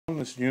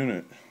this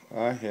unit,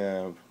 I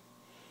have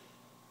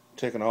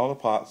taken all the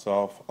pots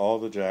off, all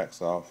the jacks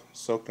off,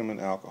 soaked them in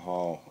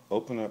alcohol,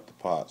 opened up the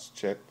pots,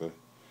 checked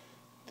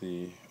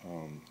the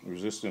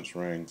resistance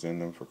rings in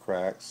them for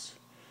cracks,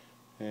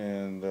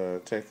 and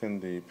taken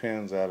the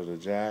pins out of the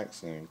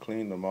jacks and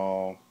cleaned them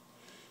all.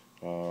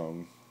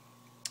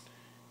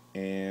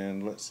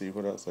 And let's see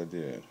what else I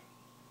did.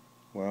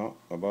 Well,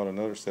 I bought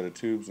another set of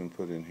tubes and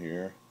put in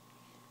here.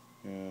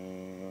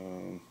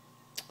 And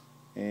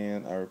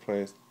I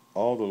replaced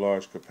all the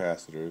large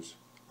capacitors,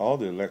 all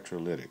the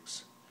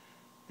electrolytics,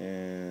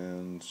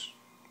 and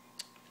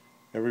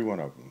every one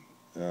of them.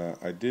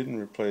 I didn't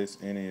replace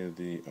any of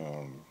the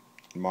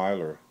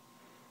mylar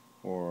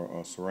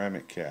or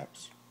ceramic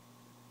caps.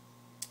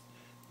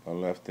 I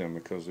left them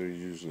because they're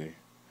usually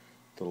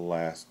the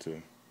last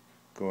to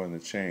go in the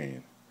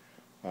chain.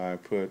 I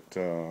put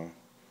a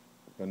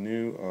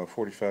new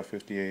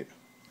 4558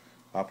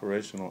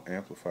 operational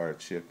amplifier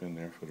chip in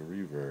there for the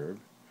reverb,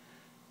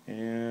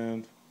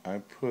 and I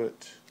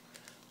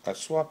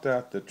swapped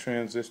out the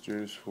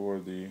transistors for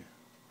the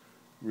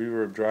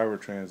reverb driver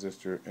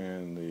transistor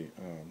and the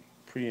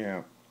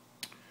preamp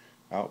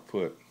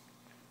output,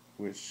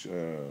 which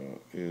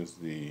is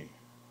the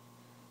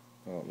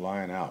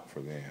line out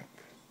for the amp.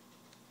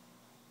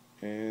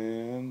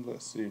 And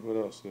let's see, what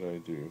else did I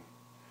do?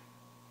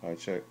 I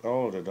checked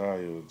all of the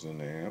diodes in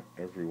the amp,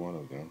 every one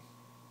of them.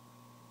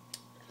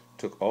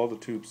 Took all the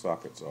tube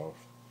sockets off,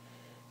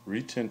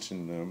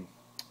 retensioned them,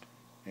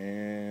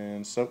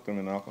 and soaked them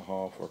in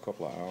alcohol for a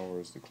couple of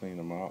hours to clean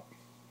them out.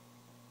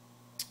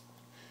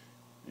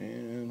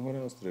 And what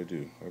else did I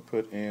do? I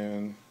put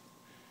in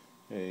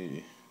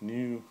a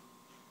new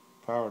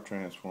power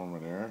transformer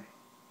there,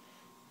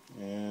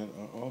 and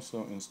I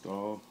also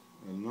installed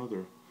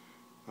another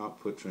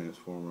output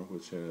transformer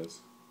which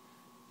has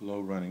low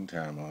running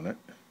time on it,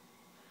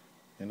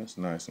 and it's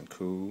nice and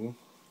cool,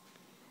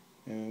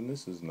 and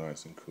this is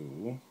nice and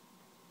cool.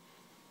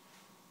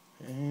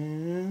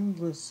 And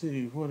let's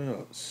see what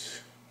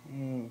else.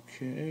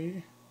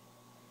 Okay,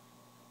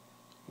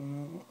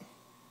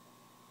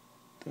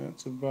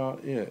 that's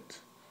about it.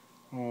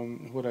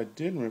 What I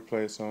didn't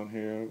replace on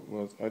here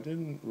was I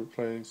didn't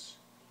replace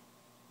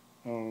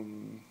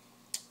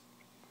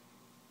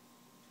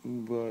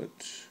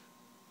but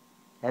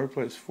I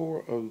replaced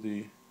 4 of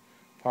the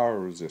power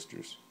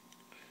resistors,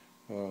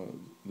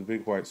 the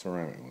big white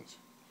ceramic ones,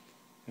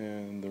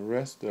 and the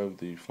rest of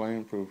the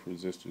flame-proof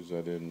resistors I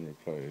didn't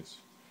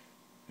replace,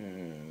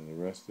 and the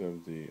rest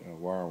of the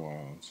wire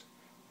wounds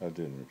I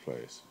didn't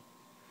replace,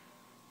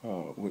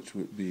 which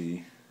would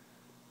be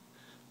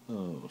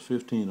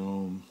 15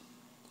 ohm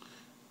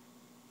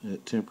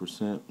at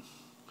 10%,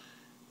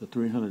 the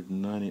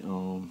 390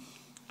 ohm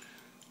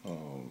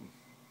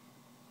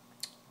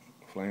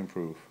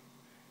flame-proof,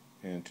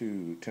 and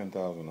 2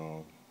 10,000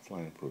 ohm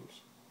flame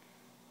proofs.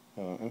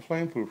 And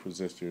flame proof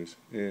resistors,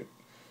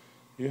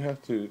 you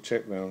have to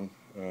check them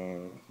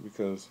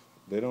because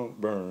they don't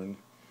burn.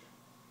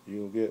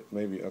 You'll get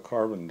maybe a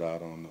carbon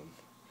dot on them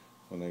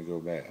when they go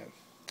bad.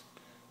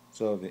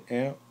 So the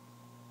amp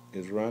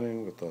is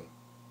running with a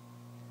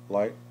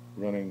light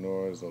running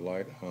noise, a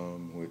light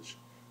hum, which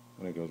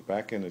when it goes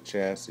back in the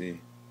chassis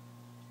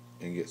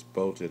and gets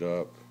bolted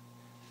up,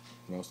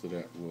 most of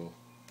that will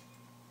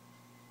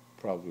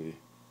probably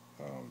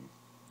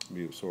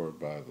be absorbed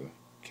by the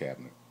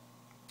cabinet.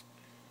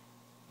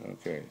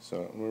 Okay, so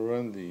I'm going to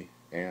run the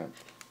amp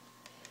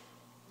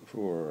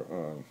for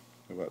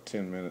about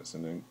 10 minutes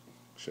and then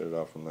shut it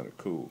off and let it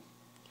cool.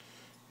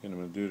 And I'm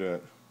going to do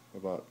that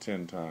about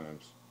 10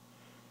 times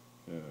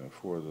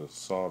for the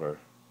solder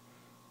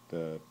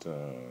that's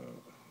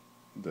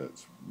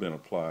been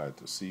applied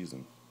to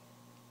season.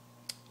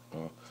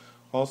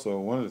 Also,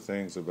 one of the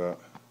things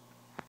about